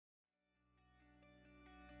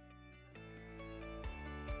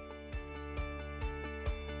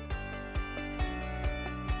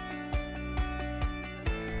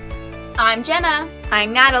I'm Jenna.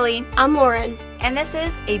 I'm Natalie. I'm Lauren. And this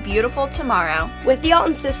is A Beautiful Tomorrow with the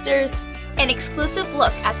Alton Sisters. An exclusive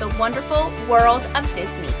look at the wonderful world of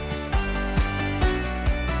Disney.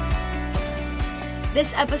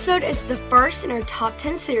 This episode is the first in our top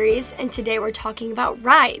 10 series, and today we're talking about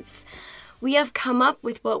rides. We have come up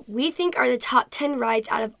with what we think are the top 10 rides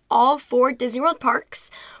out of all 4 Disney World parks.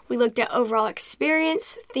 We looked at overall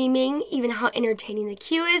experience, theming, even how entertaining the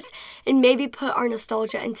queue is, and maybe put our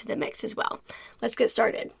nostalgia into the mix as well. Let's get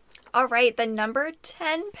started. All right, the number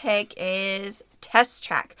 10 pick is Test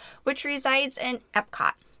Track, which resides in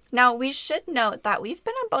Epcot. Now, we should note that we've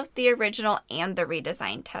been on both the original and the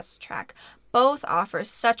redesigned Test Track. Both offer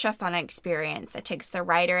such a fun experience that takes the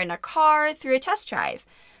rider in a car through a test drive.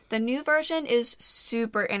 The new version is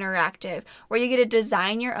super interactive, where you get to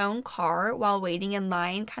design your own car while waiting in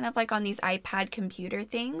line, kind of like on these iPad computer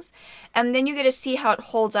things. And then you get to see how it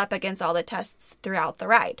holds up against all the tests throughout the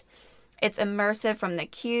ride. It's immersive from the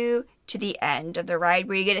queue to the end of the ride,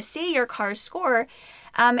 where you get to see your car's score.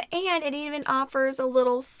 And it even offers a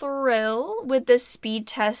little thrill with the speed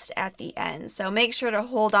test at the end. So make sure to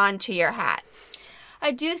hold on to your hats.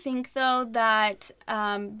 I do think, though, that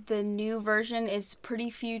the new version is pretty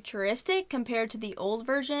futuristic compared to the old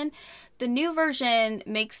version. The new version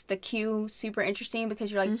makes the queue super interesting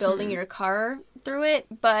because you're, building your car through it.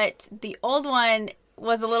 But the old one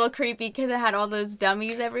was a little creepy because it had all those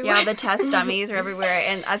dummies everywhere. Yeah, the test dummies are everywhere.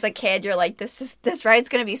 And as a kid, you're like, this ride's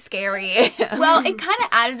going to be scary. Well, it kind of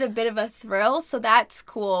added a bit of a thrill, so that's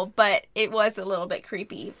cool. But it was a little bit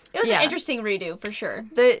creepy. It was an interesting redo, for sure.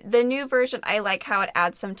 The new version, I like how it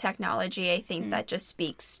adds some technology. I think that just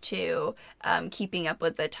speaks to keeping up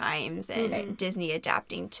with the times and Disney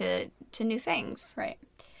adapting to new things. Right.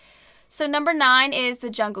 So number 9 is the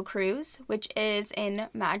Jungle Cruise, which is in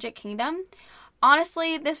Magic Kingdom.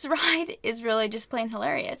 Honestly, this ride is really just plain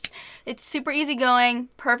hilarious. It's super easygoing,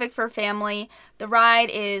 perfect for family. The ride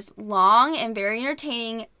is long and very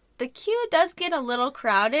entertaining. The queue does get a little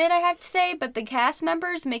crowded, I have to say, but the cast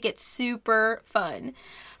members make it super fun.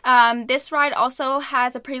 This ride also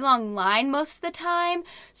has a pretty long line most of the time,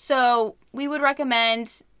 so we would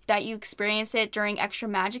recommend that you experience it during extra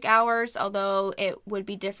magic hours, although it would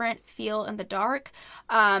be different feel in the dark,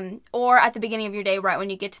 or at the beginning of your day right when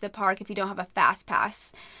you get to the park if you don't have a fast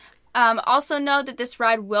pass. Also note that this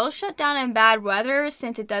ride will shut down in bad weather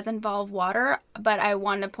since it does involve water, but I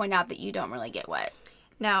want to point out that you don't really get wet.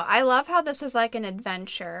 Now, I love how this is like an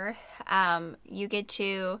adventure.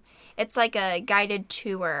 It's like a guided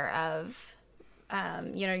tour of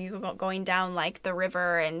you're going down like the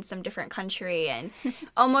river in some different country and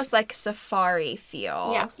almost like safari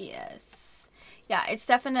feel. Yeah. Yes. Yeah, it's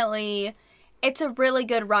a really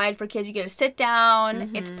good ride for kids. You get to sit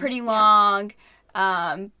down. It's pretty long.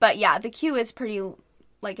 Yeah. But yeah, the queue is pretty,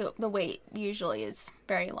 the wait usually is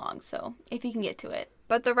very long. So if you can get to it.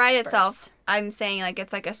 But the ride itself, I'm saying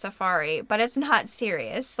it's like a safari, but it's not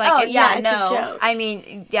serious. It's a joke. I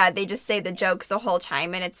mean, they just say the jokes the whole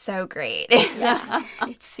time, and it's so great. Yeah,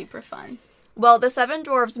 it's super fun. Well, the Seven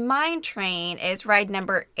Dwarfs Mine Train is ride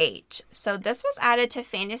number 8. So this was added to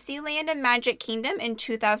Fantasyland and Magic Kingdom in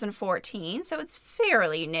 2014, so it's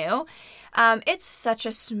fairly new. It's such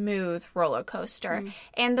a smooth roller coaster,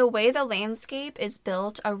 and the way the landscape is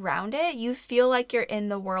built around it, you feel like you're in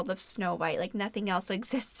the world of Snow White, like nothing else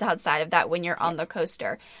exists outside of that when you're on the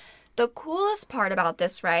coaster. The coolest part about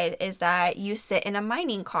this ride is that you sit in a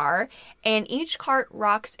mining car, and each cart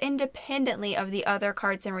rocks independently of the other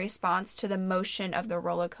carts in response to the motion of the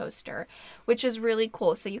roller coaster, which is really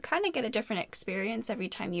cool. So you kind of get a different experience every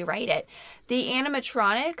time you ride it. The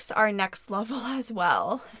animatronics are next level as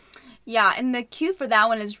well. Yeah, and the queue for that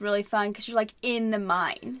one is really fun because you're in the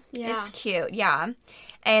mine. Yeah. It's cute, yeah.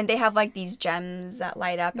 And they have these gems that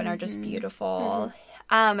light up and are just beautiful.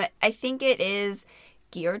 I think it is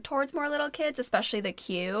geared towards more little kids, especially the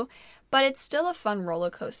queue, but it's still a fun roller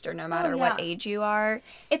coaster no matter what age you are.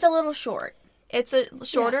 It's a little short. It's a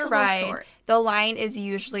shorter ride. Short. The line is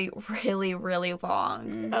usually really, really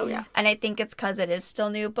long. Oh, yeah. And I think it's because it is still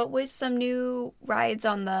new, but with some new rides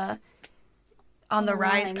on the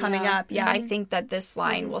rise coming up, I think that this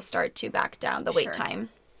line will start to back down the wait time.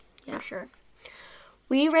 Yeah, for sure.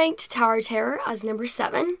 We ranked Tower Terror as number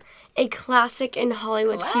 7, a classic in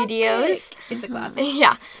Hollywood studios. It's a classic.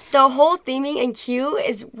 Yeah. The whole theming and queue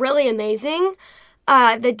is really amazing.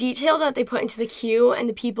 The detail that they put into the queue and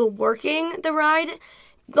the people working the ride,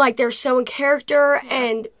 they're so in character,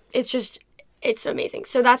 and it's amazing.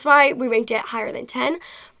 So that's why we ranked it higher than 10.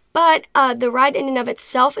 But the ride in and of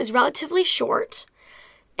itself is relatively short.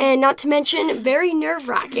 And not to mention, very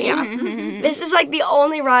nerve-wracking. Yeah. This is like the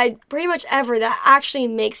only ride pretty much ever that actually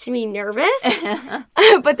makes me nervous.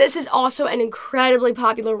 But this is also an incredibly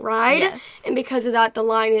popular ride. Yes. And because of that, the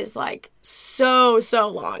line is like so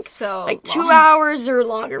long. So like long. 2 hours or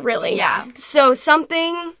longer, really. Yeah. So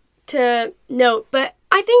something to note. But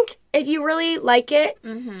I think if you really like it,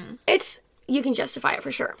 you can justify it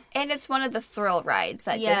for sure. And it's one of the thrill rides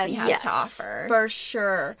that Yes. Disney has Yes. to offer. For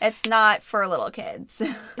sure. It's not for little kids.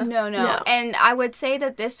 No. And I would say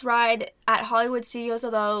that this ride at Hollywood Studios,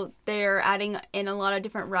 although they're adding in a lot of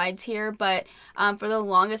different rides here, but for the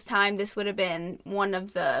longest time, this would have been one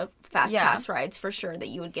of the Fast Pass rides for sure that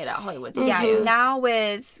you would get at Hollywood Studios. Yeah, now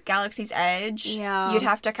with Galaxy's Edge, you'd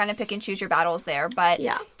have to kind of pick and choose your battles there. But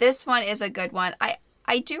this one is a good one.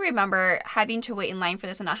 I do remember having to wait in line for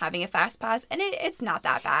this and not having a Fast Pass, and it's not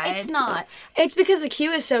that bad. It's not. It's because the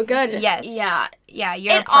queue is so good. Yes. Yeah. You're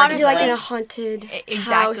You're like in a haunted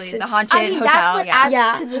exactly house. the haunted hotel. That's what adds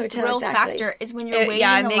Yeah, to the hotel, thrill exactly. factor is when you're waiting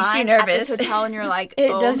it in makes you line at nervous. this hotel and you're like,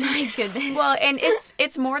 It oh does my make- goodness. Well, and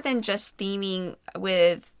it's more than just theming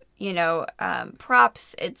with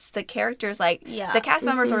props. It's the characters. Like the cast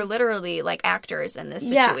members are literally like actors in this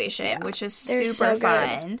situation, which is They're super so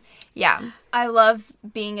fun. good. Yeah. I love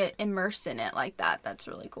being immersed in it like that. That's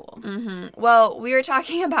really cool. Well, we were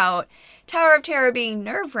talking about Tower of Terror being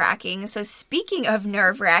nerve-wracking. So speaking of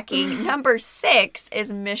nerve-wracking, number 6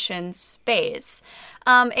 is Mission Space.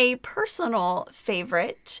 A personal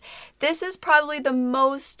favorite. This is probably the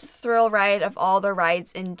most thrill ride of all the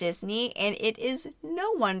rides in Disney, and it is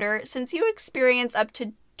no wonder since you experience up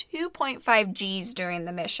to 2.5 Gs during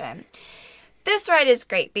the mission. This ride is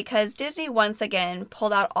great because Disney once again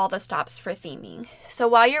pulled out all the stops for theming. So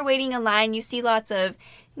while you're waiting in line, you see lots of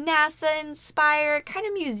NASA-inspired, kind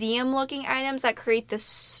of museum-looking items that create this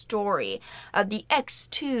story of the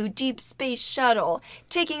X-2 Deep Space Shuttle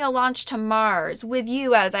taking a launch to Mars with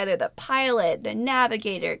you as either the pilot, the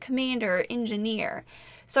navigator, commander, or engineer.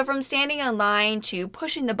 So from standing in line to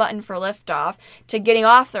pushing the button for liftoff to getting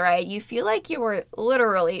off the ride, you feel like you were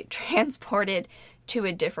literally transported to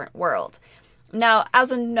a different world. Now,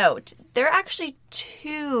 as a note, there are actually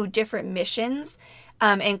 2 different missions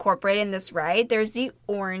incorporated in this ride. There's the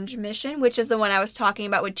orange mission, which is the one I was talking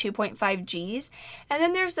about with 2.5 Gs. And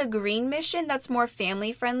then there's the green mission that's more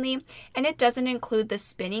family friendly. And it doesn't include the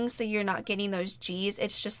spinning, so you're not getting those Gs.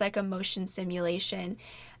 It's just like a motion simulation.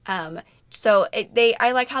 I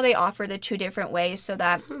like how they offer the 2 different ways so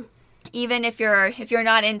that even if you're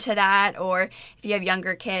not into that, or if you have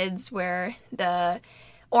younger kids where the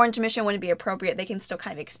orange mission wouldn't be appropriate, they can still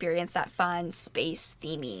kind of experience that fun space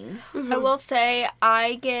theming. I will say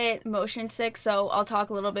I get motion sick, so I'll talk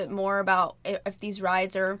a little bit more about if these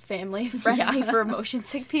rides are family friendly for motion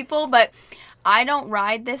sick people, but I don't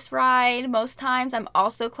ride this ride most times. I'm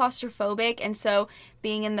also claustrophobic, and so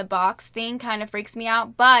being in the box thing kind of freaks me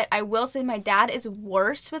out, but I will say my dad is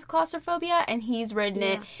worse with claustrophobia, and he's ridden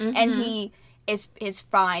it, and he is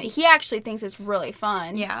fine. He actually thinks it's really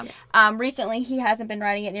fun. Yeah. Recently, he hasn't been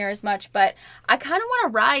riding it near as much, but I kind of want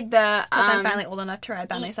to ride the... Because I'm finally old enough to ride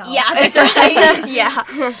by myself. Yeah, that's right. Yeah.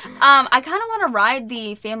 I kind of want to ride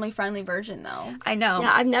the family-friendly version, though. I know.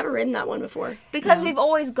 Yeah, I've never ridden that one before. Because we've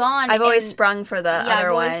always gone... I've always sprung for the I've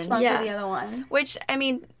other always one. sprung for the other one. Which, I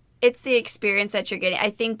mean, it's the experience that you're getting.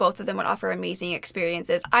 I think both of them would offer amazing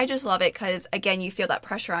experiences. I just love it because, again, you feel that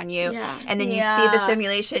pressure on you. Yeah. And then you see the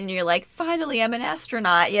simulation and you're like, finally, I'm an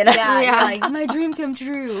astronaut, you know? Yeah, you're like, my dream come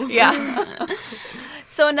true. Yeah.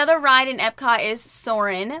 So another ride in Epcot is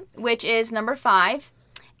Soarin', which is number 5.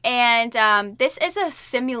 And this is a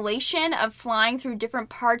simulation of flying through different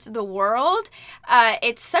parts of the world.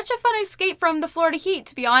 It's such a fun escape from the Florida heat,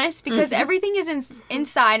 to be honest, because everything is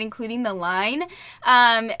inside, including the line.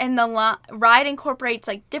 And the ride incorporates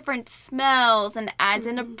like different smells and adds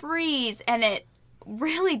in a breeze, and it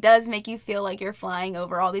really does make you feel like you're flying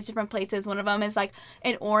over all these different places. One of them is like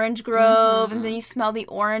an orange grove, and then you smell the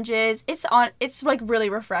oranges. It's like really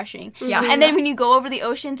refreshing. Yeah. And then when you go over the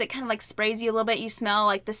oceans, it kind of like sprays you a little bit. You smell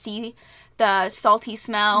like the salty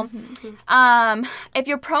smell. If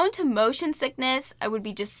you're prone to motion sickness, I would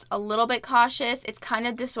be just a little bit cautious. It's kind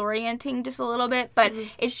of disorienting just a little bit, but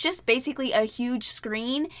it's just basically a huge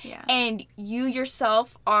screen, and you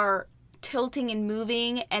yourself are tilting and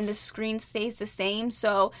moving, and the screen stays the same.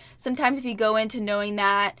 So sometimes if you go into knowing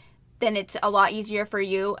that, then it's a lot easier for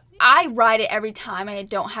you. I ride it every time, and I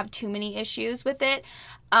don't have too many issues with it.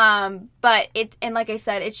 But like I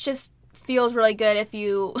said, it just feels really good if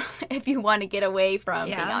you want to get away from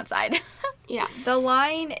being outside. Yeah. The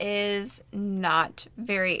line is not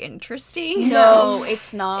very interesting. No,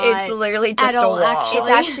 it's not. It's literally just At all, a wall. actually. It's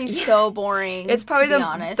actually so boring. It's probably to be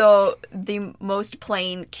honest. the most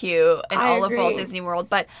plain queue in all of Walt agree. Disney World,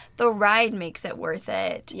 but the ride makes it worth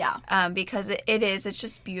it. Yeah. Because it's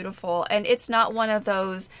just beautiful, and it's not one of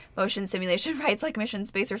those motion simulation rides like Mission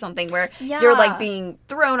Space or something where you're like being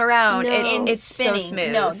thrown around. No. It's spinning. so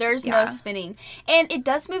smooth. No, there's Yeah. no spinning. And it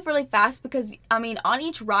does move really fast because, I mean, on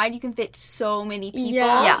each ride you can fit so many people.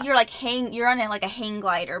 Yeah. You're you're on like a hang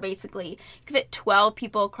glider, basically. You can fit 12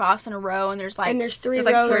 people across in a row, and there's And there's three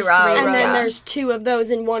There's rows, like 3 rows, and then yeah. there's 2 of those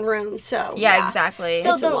in one room. So Yeah, exactly.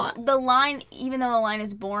 So It's a lot. the line, even though the line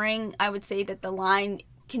is boring, I would say that the line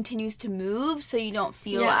continues to move, so you don't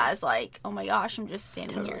feel as like, oh my gosh, I'm just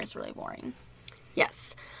standing here. It's really boring.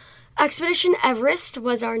 Yes. Expedition Everest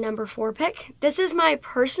was our number 4 pick. This is my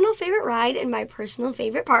personal favorite ride and my personal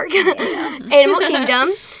favorite park, Animal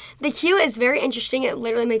Kingdom. The queue is very interesting. It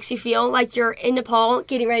literally makes you feel like you're in Nepal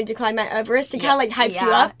getting ready to climb Mount Everest. It kind of like hypes you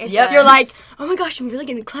up. It Yep. does. You're like, oh my gosh, I'm really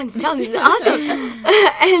going to climb this mountain. This is awesome.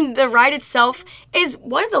 And the ride itself is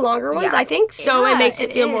one of the longer ones, Yeah. I think. So it Yeah, makes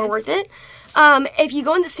it feel more is. worth it. If you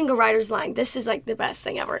go in the single rider's line, this is like the best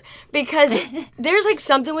thing ever. Because there's like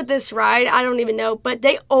something with this ride, I don't even know, but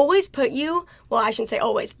they always put you, well, I shouldn't say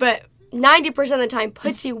always, but 90% of the time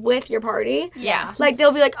puts you with your party. Yeah. Like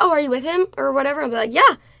they'll be like, oh, are you with him? Or whatever. I'll be like,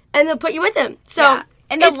 yeah. And they'll put you with him. So Yeah.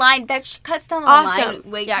 And the it's line, that cuts down the awesome.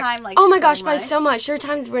 line wait Yeah. time like oh my so gosh, by much. so much. There are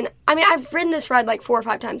times when, I mean, I've ridden this ride like 4 or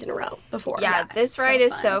 5 times in a row before. Yeah, this so ride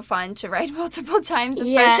is fun. so fun to ride multiple times,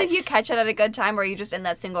 especially if you Yes. catch it at a good time where you're just in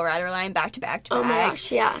that single rider line back to back to Oh my back.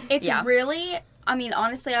 gosh, yeah. It's Yeah. really, I mean,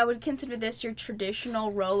 honestly, I would consider this your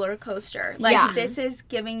traditional roller coaster. Like, Yeah. this is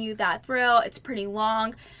giving you that thrill. It's pretty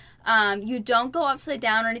long. You don't go upside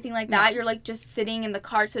down or anything like that. You're, like, just sitting in the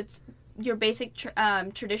car, so it's your basic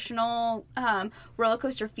traditional roller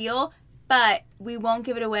coaster feel. But we won't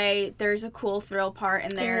give it away. There's a cool thrill part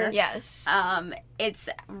in there. Yes. It's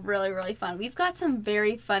really, really fun. We've got some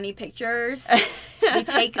very funny pictures.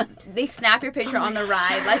 They snap your picture on the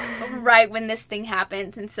ride, like right when this thing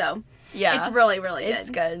happens, and so Yeah. it's really, really good. It's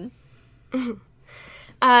good.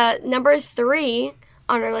 Number 3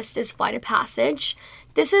 on our list is Flight of Passage.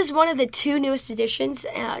 This is one of the 2 newest additions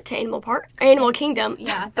to Animal Kingdom.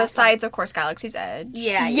 Yeah, Besides, of course, Galaxy's Edge.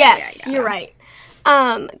 yeah. Yes, yeah. you're right.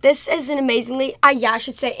 This is an amazingly, I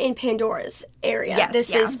should say in Pandora's area. Yes,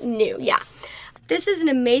 This yeah. is new, yeah. This is an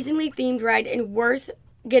amazingly themed ride and worth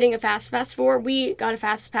getting a fast pass for. We got a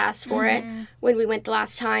fast pass for it when we went the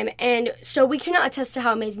last time. And so we cannot attest to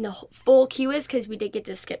how amazing the full queue is because we did get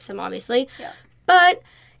to skip some, obviously. Yeah. But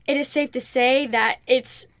it is safe to say that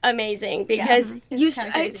it's amazing because It's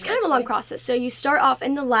kinda crazy, it's kind of a long actually. process. So you start off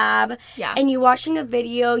in the lab Yeah. and you're watching a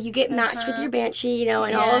video, you get matched with your Banshee,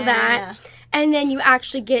 and all of that. Yes. And then you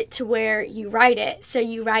actually get to where you ride it. So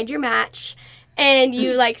you ride your match and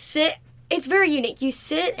you like sit. It's very unique. You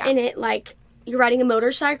sit in it like you're riding a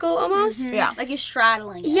motorcycle almost. Yeah. Like you're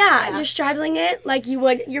straddling. it. Yeah, you're straddling it like you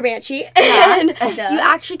would your Banshee. And you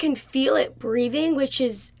actually can feel it breathing, which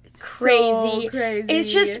is crazy. So crazy.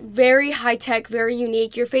 It's just very high tech, very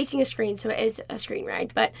unique. You're facing a screen, so it is a screen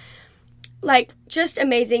ride. But like just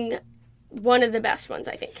amazing. One of the best ones,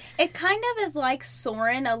 I think. It kind of is like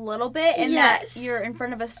Soarin' a little bit in Yes. that you're in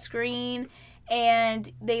front of a screen and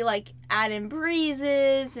they like add in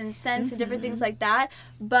breezes and scents and different things like that.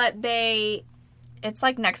 But It's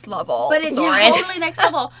like next level. it's Soarin'. totally next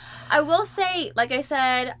level. I will say, like I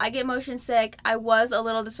said, I get motion sick. I was a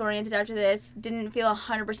little disoriented after this. Didn't feel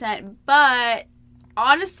 100%. But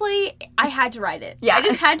honestly, I had to ride it. Yeah. I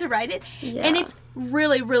just had to ride it. Yeah. And it's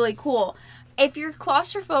really, really cool. If you're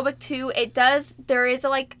claustrophobic too, there is a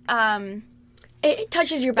like, It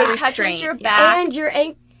touches your it back. touches restraint, your yeah. back. And your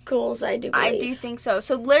ankles, I do believe. I do think so.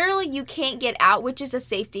 So literally you can't get out, which is a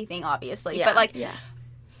safety thing, obviously. Yeah. But like, Yeah.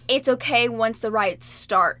 it's okay once the ride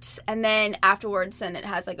starts. And then afterwards, then it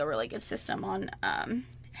has like a really good system on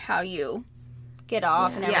how you get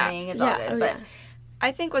off and Yeah. everything. It's all good. Oh, But yeah.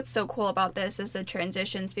 I think what's so cool about this is the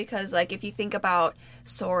transitions because, like, if you think about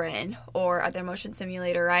Soarin' or other motion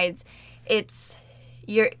simulator rides, it's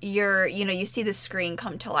you see the screen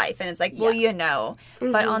come to life and it's like, well,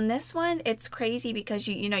 But on this one, it's crazy because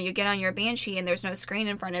you get on your Banshee and there's no screen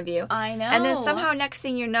in front of you. I know. And then somehow next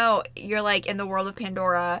thing you know, you're like in the world of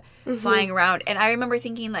Pandora flying around. And I remember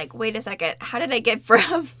thinking like, wait a second, how did I get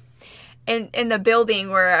from in the building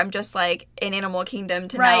where I'm just like in Animal Kingdom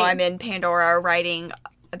to now Right. I'm in Pandora riding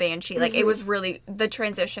a Banshee. Like it was really, the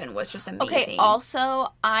transition was just amazing. Okay,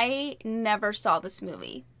 also, I never saw this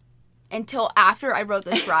movie until after I rode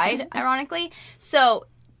this ride, ironically. So,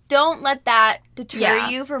 don't let that deter Yeah.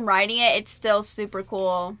 you from riding it. It's still super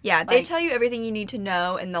cool. Yeah, they tell you everything you need to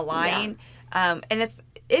know in the line. And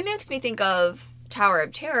it makes me think of Tower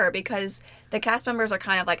of Terror because the cast members are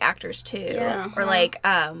kind of like actors too. Yeah. Or like,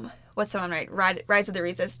 what's the one, right? Rise of the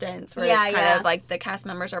Resistance, where it's kind of like the cast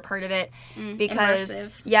members are part of it. Because,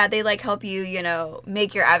 immersive. they like help you,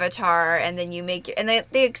 make your avatar and then you make and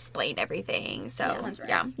they explain everything. So, that's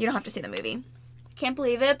right. you don't have to see the movie. Can't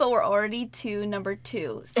believe it, but we're already to number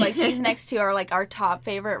 2. So, like, these next 2 are, like, our top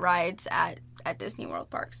favorite rides at Disney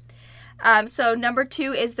World parks. So, number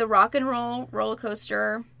 2 is the Rock and Roll roller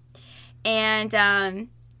coaster. And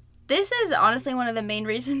this is honestly one of the main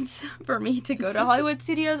reasons for me to go to Hollywood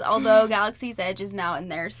Studios, although Galaxy's Edge is now in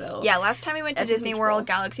there, so... Yeah, last time we went to That's a Disney huge World,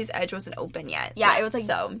 goal. Galaxy's Edge wasn't open yet. Yeah, it was like...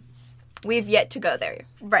 So, we've yet to go there.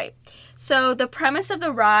 Right. So, the premise of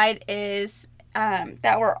the ride is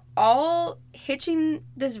that we're all hitching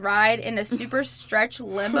this ride in a super stretch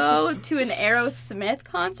limo to an Aerosmith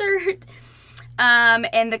concert.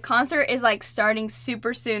 And the concert is, like, starting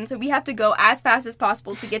super soon, so we have to go as fast as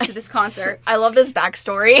possible to get to this concert. I love this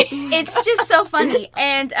backstory. It's just so funny.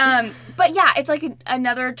 And, but yeah, it's like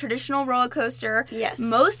another traditional roller coaster. Yes.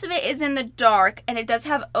 Most of it is in the dark, and it does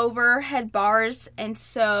have overhead bars, and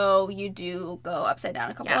so you do go upside down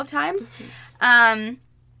a couple of times.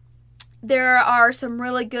 There are some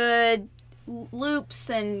really good loops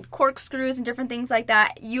and corkscrews and different things like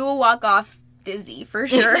that. You will walk off dizzy for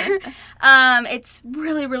sure. It's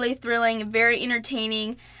really, really thrilling, very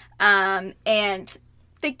entertaining, and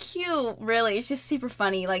the queue really is just super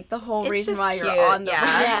funny. Like the whole It's reason just why cute, you're on the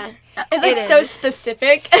Yeah. ride. It's like so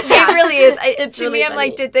specific. It really is. It's To really me, I'm funny.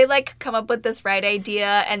 like, did they like come up with this ride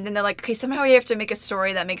idea and then they're like, okay, somehow we have to make a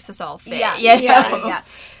story that makes this all fit. Yeah, You know? yeah.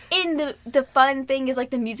 And the fun thing is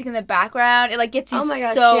like the music in the background. It like gets you Oh my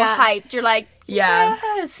gosh, so yeah. hyped. You're like, Yeah.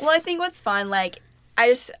 yes. Well, I think what's fun, like,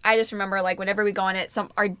 I just remember, like, whenever we go on it,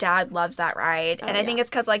 our dad loves that ride. And I think it's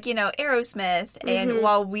because, like, Aerosmith. And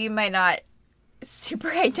while we might not super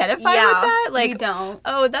identify with that, like, we don't.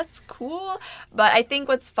 oh, that's cool. But I think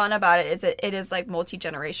what's fun about it is like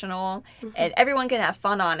multi-generational and everyone can have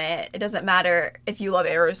fun on it. It doesn't matter if you love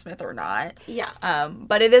Aerosmith or not. Yeah.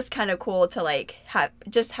 But it is kind of cool to like have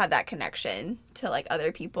that connection to like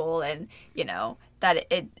other people and that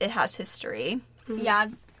it has history. Yeah,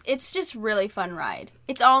 it's just really fun ride.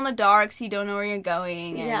 It's all in the dark, so you don't know where you're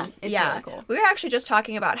going, and it's really cool. We were actually just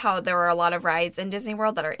talking about how there are a lot of rides in Disney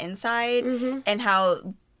World that are inside and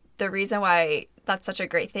how the reason why that's such a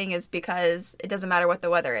great thing is because it doesn't matter what the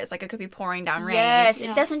weather is. Like, it could be pouring down rain. Yes,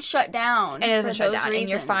 it doesn't shut down. And it doesn't for shut those down. And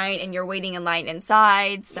you're reasons. fine. And you're waiting in line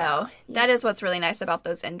inside. So that is what's really nice about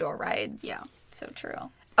those indoor rides. Yeah, so true.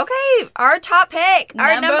 Okay, our top pick.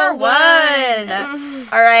 Our number one.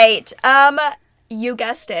 All right. You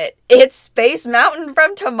guessed it. It's Space Mountain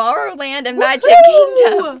from Tomorrowland and Magic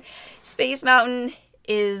Kingdom. Space Mountain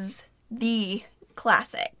is the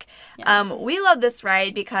classic. Yeah. We love this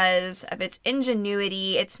ride because of its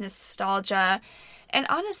ingenuity, its nostalgia, and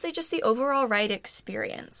honestly, just the overall ride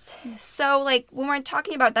experience. So, like, when we're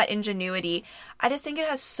talking about that ingenuity, I just think it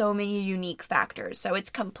has so many unique factors. So, it's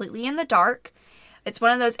completely in the dark. It's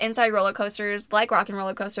one of those inside roller coasters, like Rock and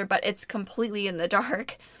Roller Coaster, but it's completely in the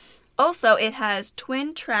dark. Also, it has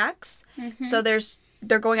twin tracks. So,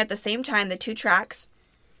 they're going at the same time, the two tracks,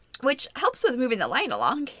 which helps with moving the line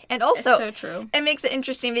along. And also, It's so true. it makes it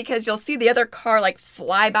interesting because you'll see the other car, like,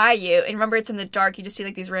 fly by you. And remember, it's in the dark. You just see,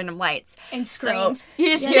 like, these random lights. And So- screams. You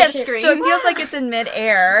just hear Yes, screams. so it feels like it's in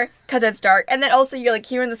midair because it's dark. And then also you're, like,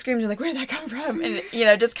 hearing the screams. You're like, where did that come from? And,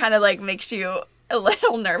 just kind of, like, makes you a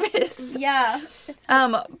little nervous. Yeah.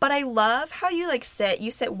 But I love how you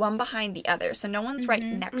sit one behind the other, so no one's right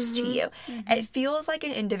next to you. It feels like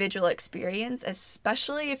an individual experience,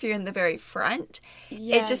 especially if you're in the very front.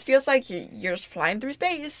 It just feels like you're just flying through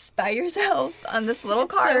space by yourself on this little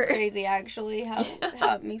It's car. so crazy, actually, how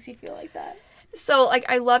it makes you feel like that. So, like,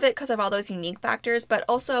 I love it because of all those unique factors, but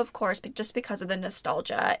also, of course, just because of the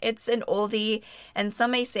nostalgia. It's an oldie, and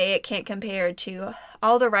some may say it can't compare to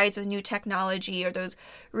all the rides with new technology or those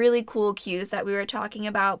really cool queues that we were talking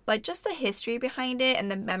about, but just the history behind it and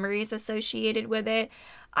the memories associated with it,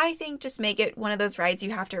 I think just make it one of those rides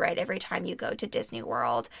you have to ride every time you go to Disney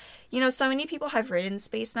World. So many people have ridden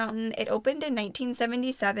Space Mountain. It opened in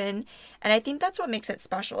 1977, and I think that's what makes it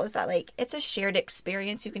special is that, like, it's a shared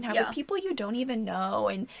experience you can have with people you don't even know.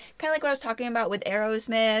 And kind of like what I was talking about with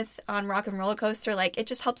Aerosmith on Rock and Roller Coaster, like, it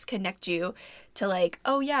just helps connect you to, like,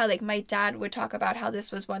 oh yeah, like, my dad would talk about how this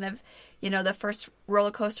was one of, the first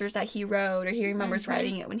roller coasters that he rode, or he remembers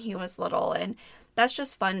riding it when he was little, and that's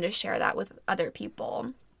just fun to share that with other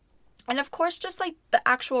people. And of course, just like the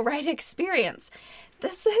actual ride experience.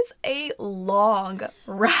 this is a long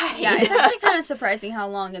ride. Yeah, it's actually kind of surprising how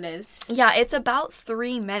long it is. Yeah, it's about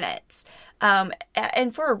 3 minutes.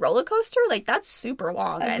 And for a roller coaster, like, that's super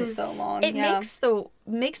long. That's and so long. It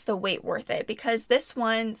makes the wait worth it, because this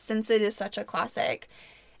one, since it is such a classic,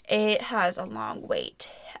 it has a long wait.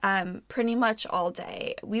 Pretty much all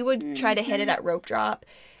day. We would try to hit it at rope drop,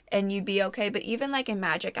 and you'd be okay. But even like in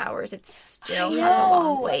Magic Hours, it still has a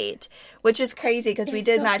long wait, which is crazy, because we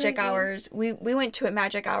did so Magic Hours. We went to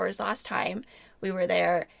Magic Hours last time we were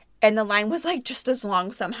there, and the line was like just as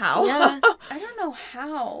long somehow. Yeah. I don't know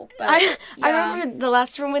how, but I remember the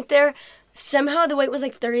last time we went there, somehow the wait was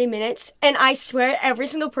like 30 minutes, and I swear every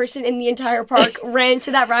single person in the entire park ran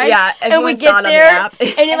to that ride. Yeah, and we saw get it there, on the app.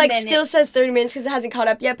 and it like still says 30 minutes because it hasn't caught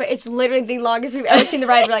up yet, but it's literally the longest we've ever seen the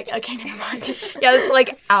ride. We're like, okay, never mind. Yeah, it's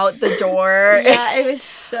like out the door. Yeah, it was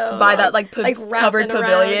so by that like covered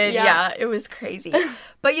pavilion. Around. Yeah, it was crazy.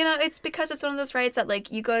 But, you know, it's because it's one of those rides that,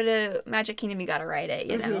 like, you go to Magic Kingdom, you gotta ride it,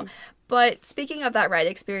 you know? But speaking of that ride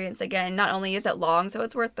experience, again, not only is it long, so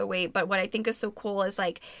it's worth the wait, but what I think is so cool is,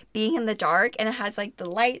 like, being in the dark, and it has, like, the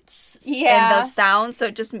lights and the sounds, so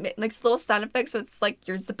it just makes little sound effects, so it's like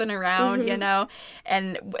you're zipping around, you know?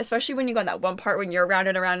 And especially when you go in that one part when you're round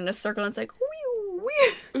and around in a circle, and it's like, whew,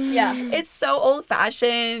 whew. Yeah. It's so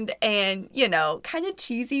old-fashioned and, you know, kind of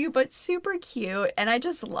cheesy, but super cute, and I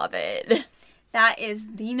just love it. That is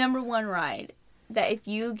the number one ride that if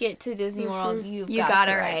you get to Disney World, you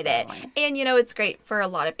gotta ride it. And, you know, it's great for a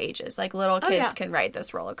lot of ages. Like, little kids can ride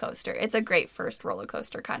this roller coaster. It's a great first roller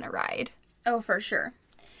coaster kind of ride. Oh, for sure.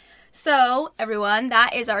 So, everyone,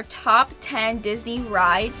 that is our top 10 Disney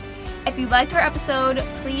rides. If you liked our episode,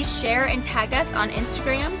 please share and tag us on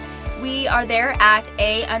Instagram. We are there at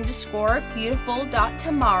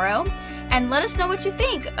 _beautiful.tomorrow. And let us know what you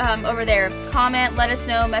think over there. Comment, let us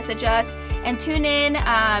know, message us, and tune in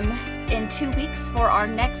 2 weeks for our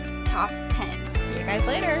next top 10. See you guys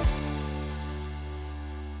later.